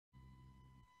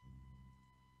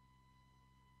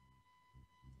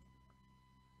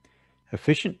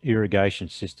Efficient irrigation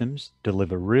systems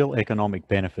deliver real economic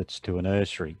benefits to a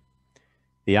nursery.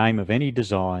 The aim of any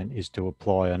design is to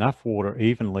apply enough water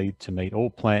evenly to meet all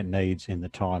plant needs in the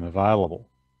time available.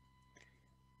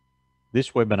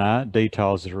 This webinar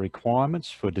details the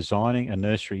requirements for designing a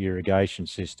nursery irrigation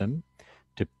system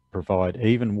to provide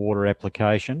even water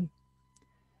application,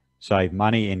 save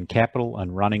money in capital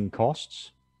and running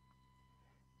costs,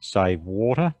 save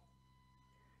water,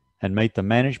 and meet the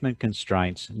management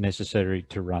constraints necessary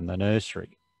to run the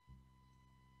nursery.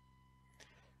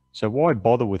 So why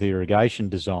bother with irrigation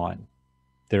design?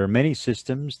 There are many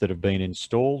systems that have been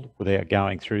installed without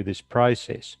going through this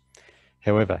process.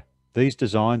 However, these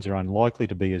designs are unlikely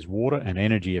to be as water and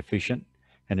energy efficient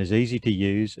and as easy to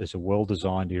use as a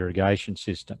well-designed irrigation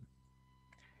system.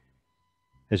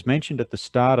 As mentioned at the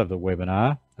start of the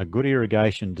webinar, a good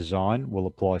irrigation design will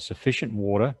apply sufficient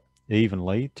water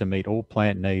evenly to meet all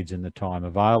plant needs in the time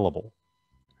available.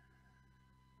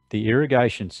 The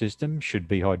irrigation system should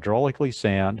be hydraulically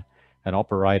sound and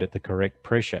operate at the correct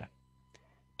pressure.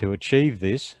 To achieve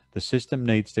this, the system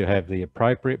needs to have the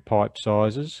appropriate pipe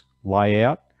sizes,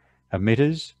 layout,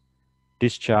 emitters,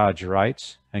 discharge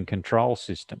rates, and control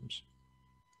systems.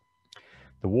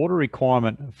 The water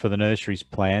requirement for the nursery's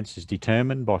plants is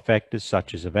determined by factors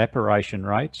such as evaporation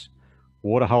rates,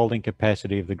 water holding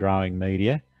capacity of the growing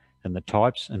media, and the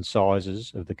types and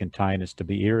sizes of the containers to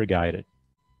be irrigated.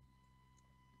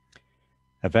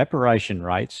 Evaporation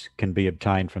rates can be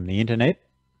obtained from the internet,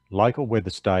 local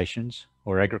weather stations,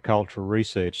 or agricultural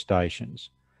research stations.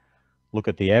 Look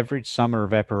at the average summer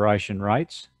evaporation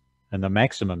rates and the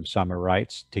maximum summer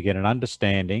rates to get an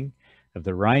understanding of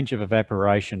the range of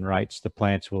evaporation rates the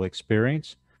plants will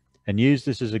experience, and use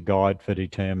this as a guide for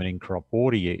determining crop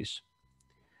water use.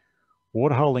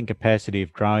 Water holding capacity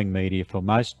of growing media for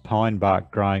most pine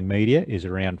bark growing media is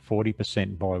around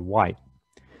 40% by weight.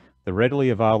 The readily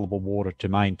available water to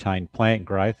maintain plant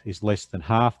growth is less than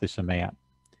half this amount.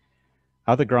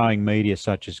 Other growing media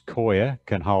such as coir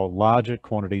can hold larger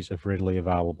quantities of readily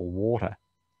available water.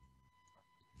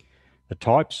 The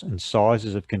types and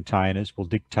sizes of containers will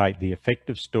dictate the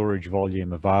effective storage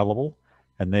volume available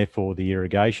and therefore the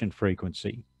irrigation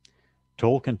frequency.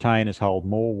 Tall containers hold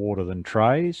more water than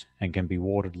trays and can be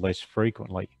watered less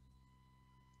frequently.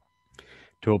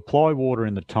 To apply water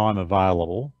in the time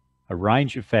available, a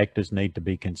range of factors need to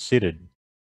be considered.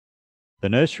 The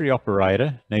nursery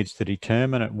operator needs to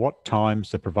determine at what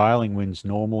times the prevailing winds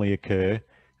normally occur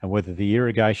and whether the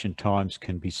irrigation times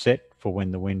can be set for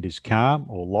when the wind is calm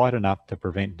or light enough to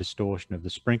prevent distortion of the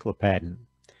sprinkler pattern.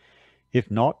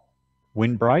 If not,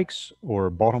 wind breaks or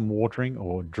a bottom watering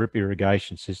or drip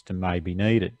irrigation system may be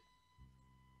needed.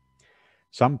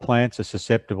 Some plants are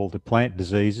susceptible to plant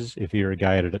diseases if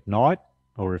irrigated at night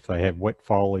or if they have wet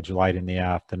foliage late in the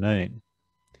afternoon.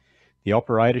 The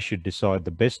operator should decide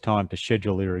the best time to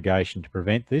schedule irrigation to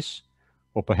prevent this,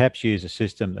 or perhaps use a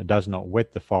system that does not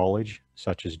wet the foliage,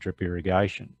 such as drip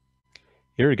irrigation.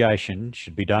 Irrigation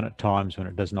should be done at times when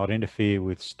it does not interfere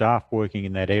with staff working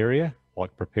in that area,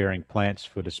 like preparing plants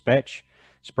for dispatch,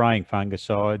 spraying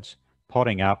fungicides,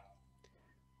 potting up,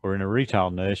 or in a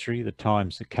retail nursery, the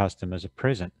times that customers are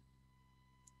present.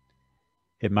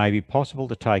 It may be possible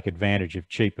to take advantage of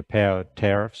cheaper power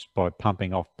tariffs by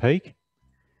pumping off peak,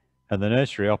 and the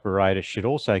nursery operator should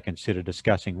also consider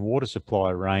discussing water supply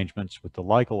arrangements with the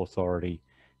local authority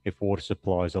if water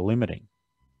supplies are limiting.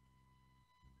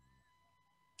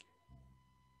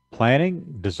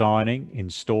 Planning, designing,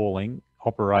 installing,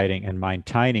 operating and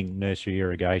maintaining nursery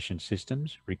irrigation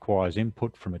systems requires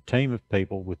input from a team of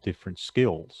people with different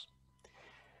skills.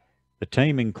 The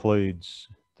team includes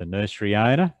the nursery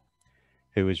owner,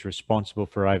 who is responsible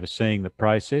for overseeing the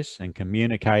process and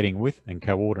communicating with and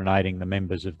coordinating the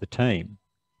members of the team.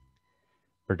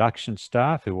 Production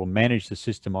staff who will manage the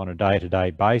system on a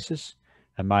day-to-day basis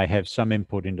and may have some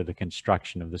input into the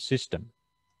construction of the system.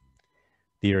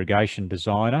 The irrigation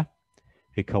designer,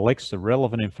 who collects the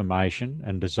relevant information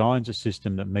and designs a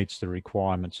system that meets the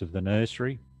requirements of the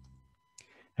nursery.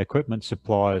 Equipment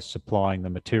suppliers supplying the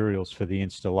materials for the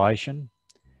installation,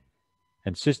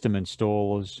 and system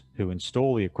installers who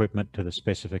install the equipment to the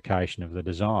specification of the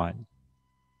design.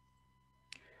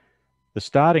 The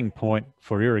starting point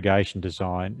for irrigation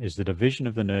design is the division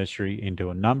of the nursery into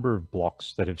a number of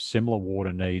blocks that have similar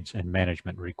water needs and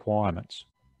management requirements.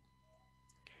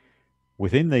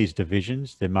 Within these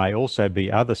divisions, there may also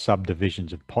be other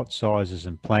subdivisions of pot sizes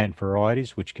and plant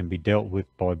varieties which can be dealt with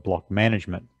by block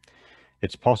management.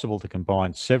 It's possible to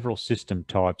combine several system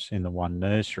types in the one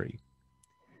nursery.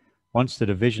 Once the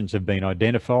divisions have been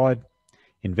identified,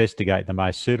 investigate the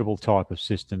most suitable type of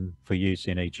system for use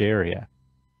in each area.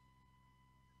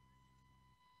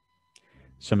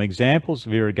 Some examples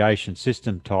of irrigation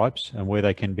system types and where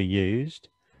they can be used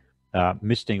are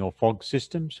misting or fog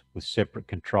systems with separate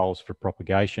controls for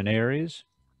propagation areas,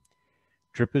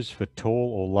 drippers for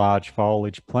tall or large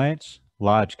foliage plants,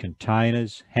 large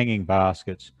containers, hanging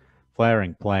baskets,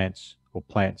 flowering plants, or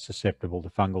plants susceptible to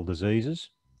fungal diseases.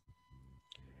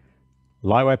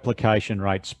 Low application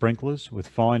rate sprinklers with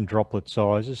fine droplet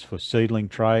sizes for seedling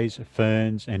trays,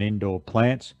 ferns, and indoor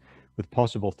plants, with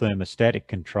possible thermostatic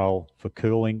control for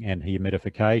cooling and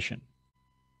humidification.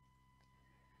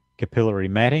 Capillary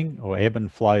matting or ebb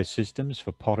and flow systems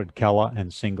for potted colour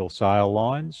and single sail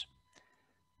lines.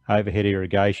 Overhead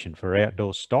irrigation for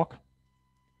outdoor stock.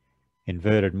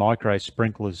 Inverted micro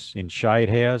sprinklers in shade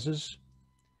houses.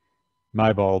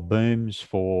 Mobile booms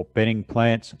for bedding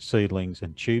plants, seedlings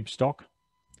and tube stock.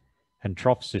 And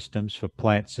trough systems for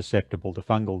plants susceptible to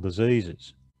fungal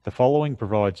diseases. The following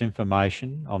provides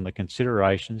information on the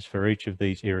considerations for each of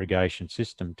these irrigation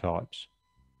system types.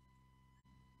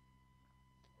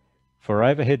 For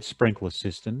overhead sprinkler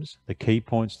systems, the key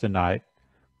points to note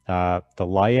are the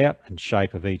layout and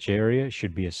shape of each area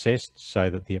should be assessed so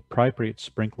that the appropriate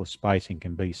sprinkler spacing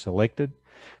can be selected,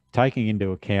 taking into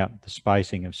account the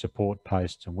spacing of support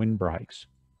posts and windbreaks.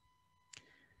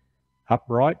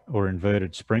 Upright or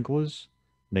inverted sprinklers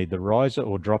need the riser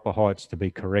or dropper heights to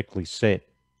be correctly set.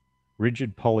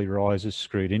 Rigid poly risers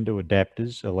screwed into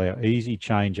adapters allow easy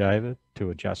changeover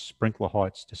to adjust sprinkler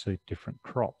heights to suit different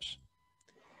crops.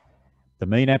 The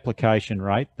mean application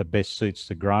rate that best suits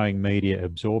the growing media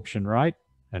absorption rate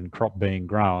and crop being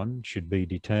grown should be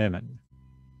determined.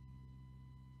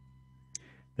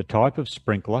 The type of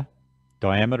sprinkler,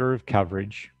 diameter of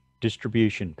coverage,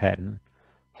 distribution pattern,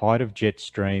 height of jet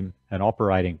stream and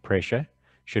operating pressure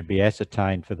should be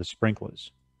ascertained for the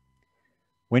sprinklers.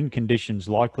 Wind conditions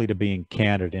likely to be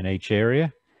encountered in each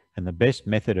area and the best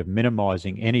method of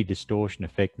minimising any distortion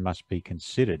effect must be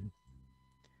considered.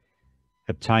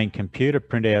 Obtain computer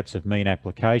printouts of mean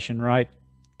application rate,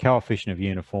 coefficient of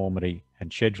uniformity and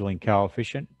scheduling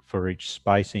coefficient for each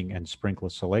spacing and sprinkler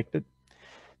selected.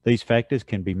 These factors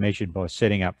can be measured by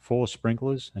setting up 4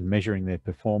 sprinklers and measuring their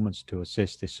performance to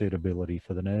assess their suitability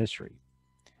for the nursery.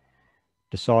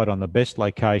 Decide on the best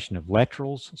location of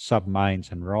laterals,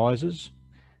 submains and risers.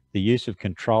 The use of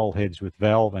control heads with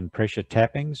valve and pressure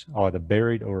tappings, either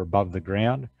buried or above the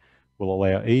ground, will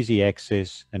allow easy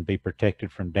access and be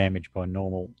protected from damage by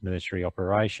normal nursery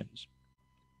operations.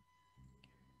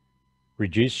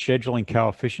 Reduce scheduling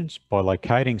coefficients by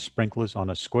locating sprinklers on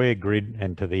a square grid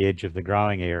and to the edge of the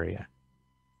growing area.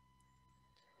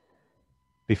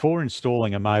 Before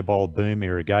installing a mobile boom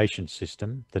irrigation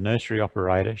system, the nursery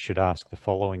operator should ask the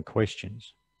following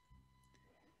questions.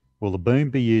 Will the boom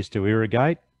be used to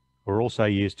irrigate or also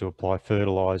used to apply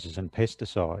fertilizers and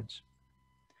pesticides?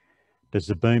 Does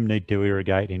the boom need to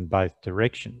irrigate in both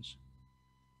directions?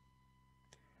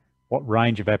 What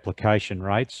range of application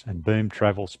rates and boom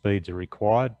travel speeds are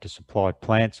required to supply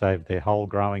plants over their whole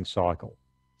growing cycle?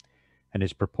 And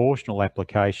is proportional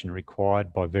application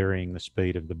required by varying the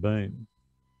speed of the boom?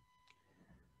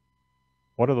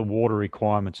 What are the water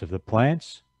requirements of the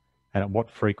plants and at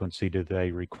what frequency do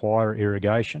they require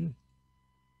irrigation?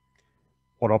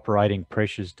 What operating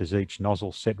pressures does each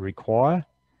nozzle set require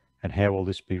and how will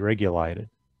this be regulated?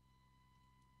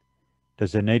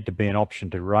 Does there need to be an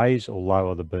option to raise or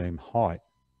lower the boom height?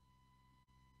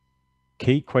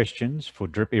 Key questions for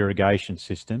drip irrigation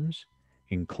systems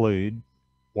include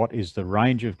what is the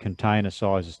range of container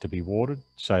sizes to be watered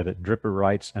so that dripper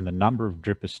rates and the number of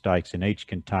dripper stakes in each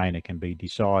container can be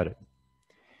decided?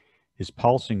 Is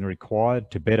pulsing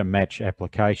required to better match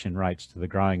application rates to the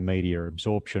growing media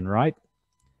absorption rate?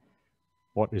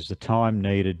 What is the time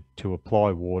needed to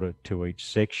apply water to each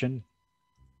section?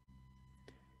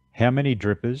 How many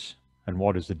drippers and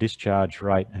what is the discharge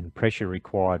rate and pressure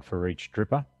required for each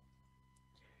dripper?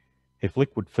 If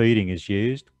liquid feeding is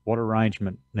used, what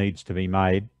arrangement needs to be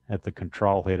made at the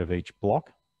control head of each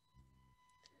block?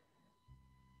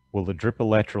 Will the dripper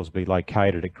laterals be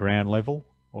located at ground level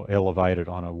or elevated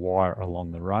on a wire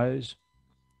along the rows?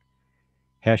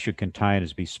 How should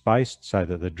containers be spaced so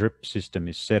that the drip system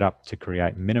is set up to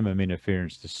create minimum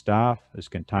interference to staff as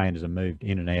containers are moved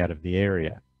in and out of the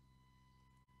area?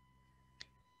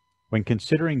 When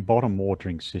considering bottom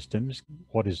watering systems,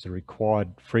 what is the required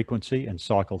frequency and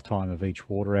cycle time of each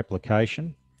water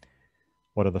application?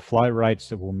 What are the flow rates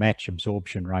that will match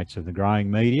absorption rates of the growing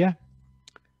media?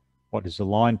 What is the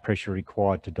line pressure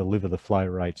required to deliver the flow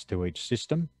rates to each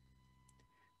system?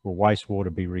 Will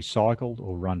wastewater be recycled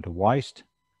or run to waste?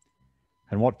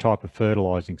 And what type of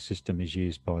fertilising system is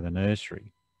used by the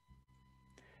nursery?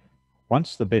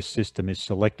 Once the best system is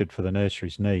selected for the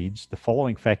nursery's needs, the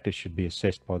following factors should be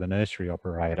assessed by the nursery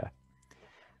operator: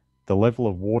 the level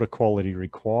of water quality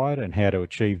required and how to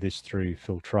achieve this through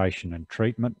filtration and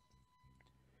treatment,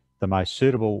 the most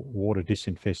suitable water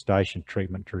disinfestation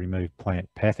treatment to remove plant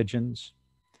pathogens,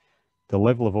 the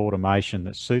level of automation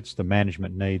that suits the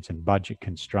management needs and budget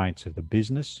constraints of the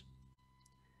business,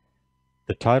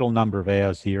 the total number of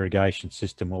hours the irrigation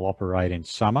system will operate in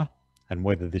summer and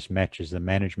whether this matches the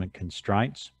management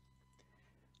constraints,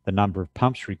 the number of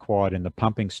pumps required in the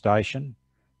pumping station,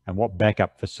 and what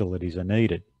backup facilities are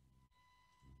needed.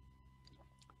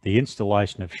 The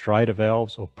installation of Schrader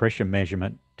valves or pressure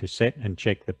measurement to set and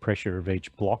check the pressure of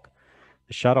each block,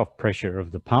 the shut-off pressure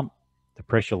of the pump, the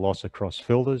pressure loss across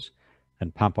filters,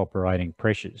 and pump operating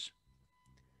pressures.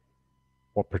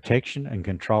 What protection and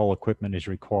control equipment is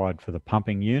required for the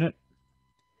pumping unit,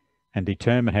 and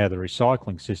determine how the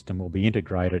recycling system will be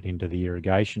integrated into the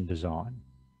irrigation design.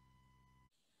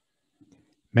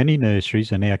 Many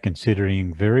nurseries are now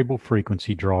considering variable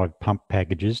frequency drive pump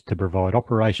packages to provide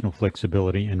operational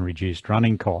flexibility and reduced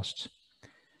running costs.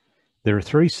 There are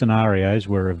 3 scenarios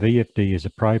where a VFD is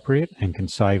appropriate and can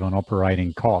save on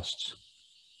operating costs.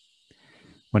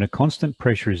 When a constant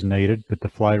pressure is needed but the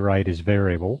flow rate is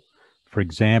variable, for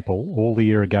example, all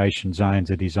the irrigation zones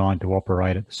are designed to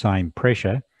operate at the same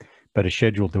pressure but are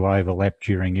scheduled to overlap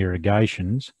during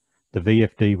irrigations, the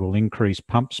VFD will increase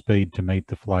pump speed to meet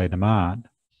the flow demand.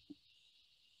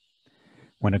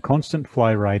 When a constant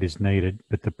flow rate is needed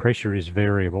but the pressure is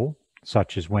variable,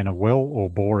 such as when a well or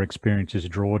bore experiences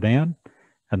drawdown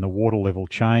and the water level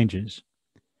changes,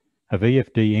 a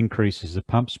VFD increases the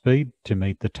pump speed to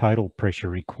meet the total pressure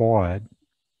required.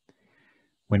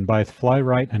 When both flow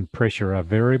rate and pressure are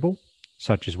variable,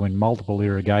 such as when multiple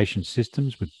irrigation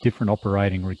systems with different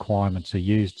operating requirements are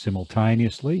used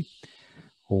simultaneously,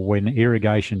 or when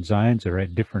irrigation zones are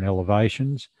at different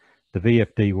elevations, the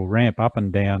VFD will ramp up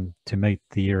and down to meet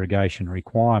the irrigation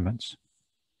requirements.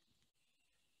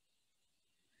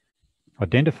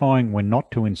 Identifying when not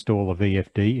to install a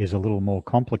VFD is a little more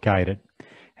complicated,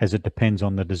 as it depends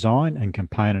on the design and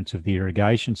components of the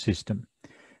irrigation system.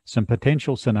 Some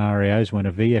potential scenarios when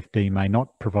a VFD may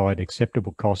not provide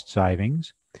acceptable cost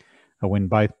savings are when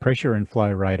both pressure and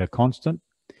flow rate are constant.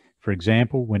 For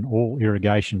example, when all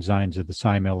irrigation zones are the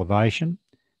same elevation,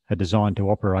 are designed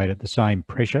to operate at the same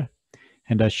pressure,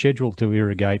 and are scheduled to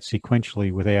irrigate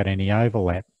sequentially without any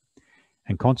overlap,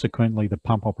 and consequently the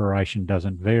pump operation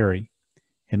doesn't vary.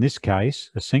 In this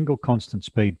case, a single constant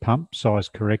speed pump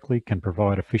sized correctly can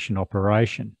provide efficient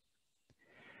operation.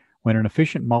 When an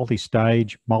efficient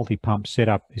multi-stage, multi-pump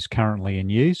setup is currently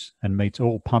in use and meets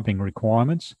all pumping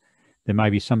requirements, there may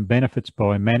be some benefits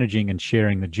by managing and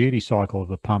sharing the duty cycle of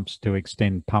the pumps to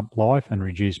extend pump life and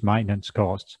reduce maintenance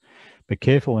costs, but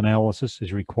careful analysis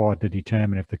is required to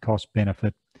determine if the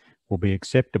cost-benefit will be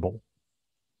acceptable.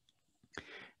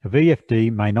 A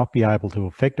VFD may not be able to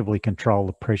effectively control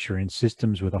the pressure in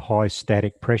systems with a high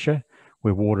static pressure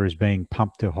where water is being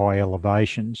pumped to high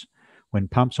elevations. When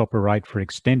pumps operate for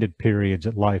extended periods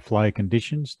at low flow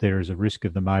conditions, there is a risk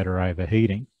of the motor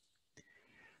overheating.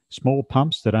 Small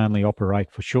pumps that only operate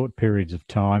for short periods of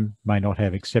time may not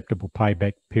have acceptable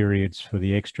payback periods for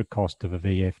the extra cost of a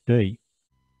VFD.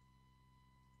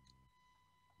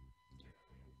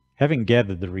 Having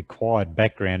gathered the required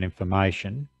background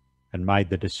information and made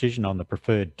the decision on the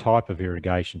preferred type of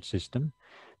irrigation system,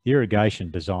 the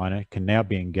irrigation designer can now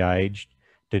be engaged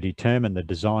to determine the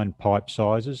design pipe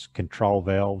sizes, control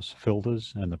valves,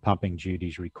 filters, and the pumping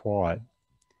duties required.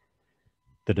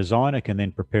 The designer can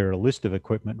then prepare a list of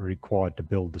equipment required to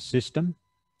build the system,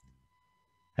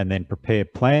 and then prepare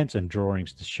plans and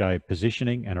drawings to show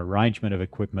positioning and arrangement of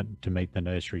equipment to meet the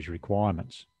nursery's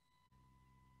requirements.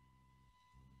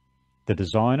 The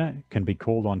designer can be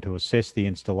called on to assess the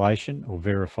installation or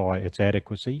verify its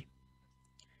adequacy.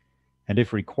 And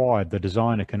if required, the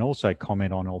designer can also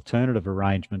comment on alternative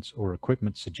arrangements or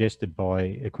equipment suggested by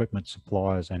equipment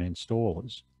suppliers and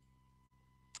installers.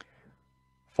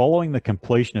 Following the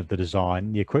completion of the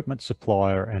design, the equipment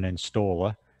supplier and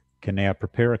installer can now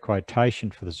prepare a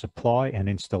quotation for the supply and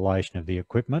installation of the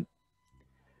equipment.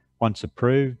 Once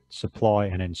approved, supply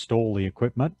and install the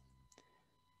equipment.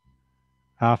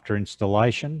 After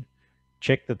installation,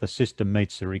 check that the system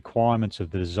meets the requirements of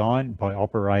the design by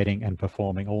operating and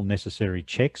performing all necessary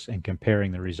checks and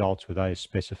comparing the results with those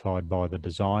specified by the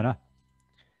designer.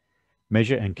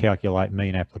 Measure and calculate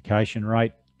mean application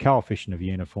rate, coefficient of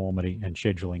uniformity, and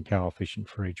scheduling coefficient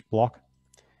for each block.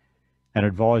 And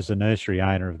advise the nursery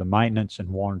owner of the maintenance and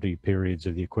warranty periods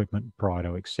of the equipment prior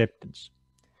to acceptance.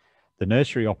 The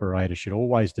nursery operator should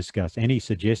always discuss any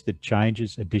suggested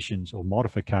changes, additions, or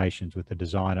modifications with the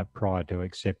designer prior to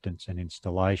acceptance and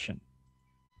installation.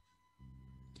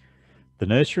 The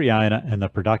nursery owner and the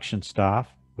production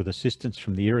staff, with assistance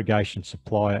from the irrigation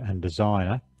supplier and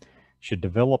designer, should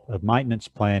develop a maintenance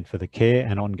plan for the care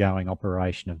and ongoing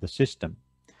operation of the system.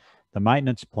 The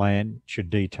maintenance plan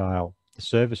should detail the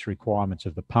service requirements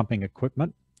of the pumping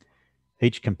equipment.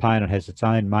 Each component has its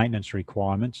own maintenance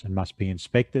requirements and must be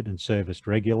inspected and serviced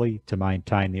regularly to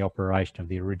maintain the operation of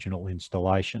the original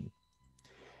installation.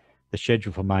 The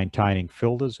schedule for maintaining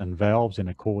filters and valves in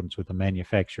accordance with the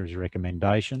manufacturer's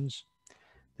recommendations.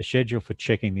 The schedule for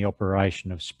checking the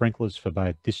operation of sprinklers for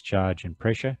both discharge and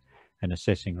pressure and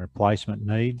assessing replacement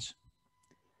needs.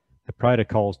 The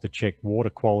protocols to check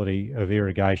water quality of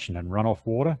irrigation and runoff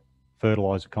water,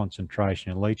 fertiliser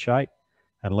concentration and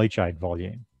leachate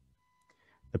volume.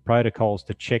 The protocols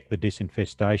to check the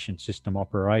disinfestation system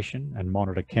operation and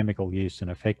monitor chemical use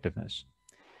and effectiveness.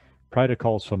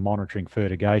 Protocols for monitoring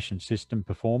fertigation system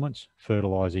performance,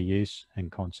 fertiliser use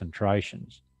and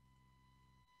concentrations.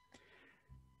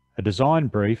 A design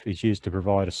brief is used to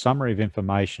provide a summary of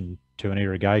information to an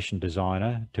irrigation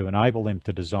designer to enable them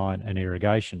to design an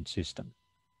irrigation system.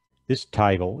 This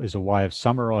table is a way of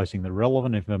summarising the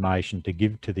relevant information to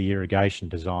give to the irrigation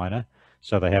designer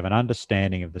so they have an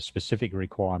understanding of the specific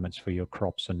requirements for your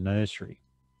crops and nursery.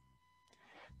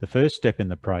 The first step in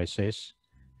the process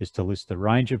is to list the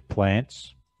range of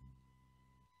plants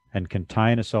and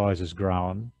container sizes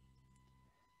grown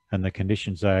and the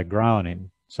conditions they are grown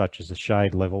in, such as the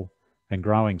shade level and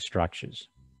growing structures.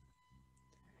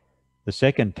 The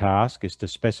second task is to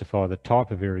specify the type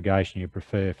of irrigation you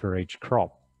prefer for each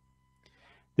crop.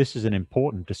 This is an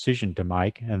important decision to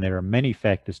make, and there are many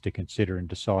factors to consider in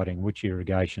deciding which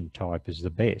irrigation type is the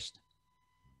best.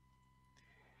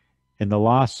 In the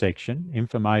last section,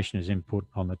 information is input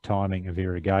on the timing of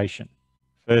irrigation.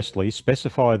 Firstly,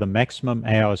 specify the maximum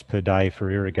hours per day for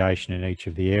irrigation in each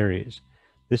of the areas.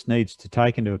 This needs to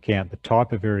take into account the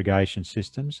type of irrigation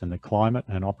systems and the climate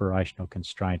and operational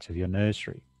constraints of your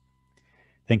nursery.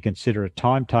 Then consider a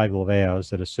timetable of hours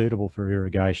that are suitable for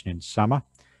irrigation in summer,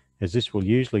 as this will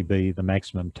usually be the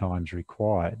maximum times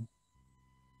required.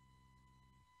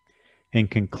 In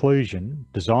conclusion,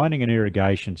 designing an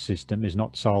irrigation system is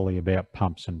not solely about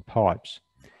pumps and pipes.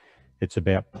 It's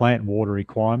about plant water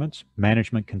requirements,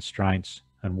 management constraints,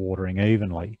 and watering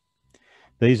evenly.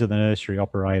 These are the nursery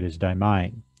operator's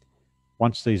domain.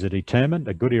 Once these are determined,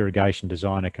 a good irrigation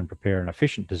designer can prepare an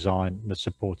efficient design that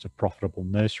supports a profitable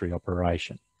nursery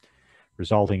operation,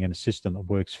 resulting in a system that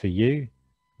works for you,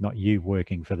 not you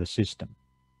working for the system.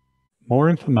 More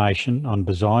information on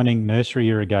designing nursery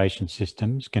irrigation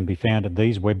systems can be found at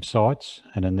these websites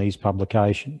and in these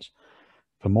publications.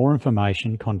 For more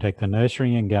information, contact the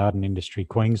Nursery and Garden Industry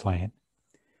Queensland.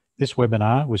 This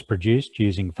webinar was produced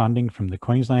using funding from the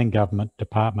Queensland Government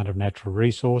Department of Natural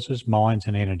Resources, Mines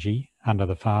and Energy under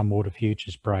the Farm Water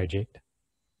Futures project.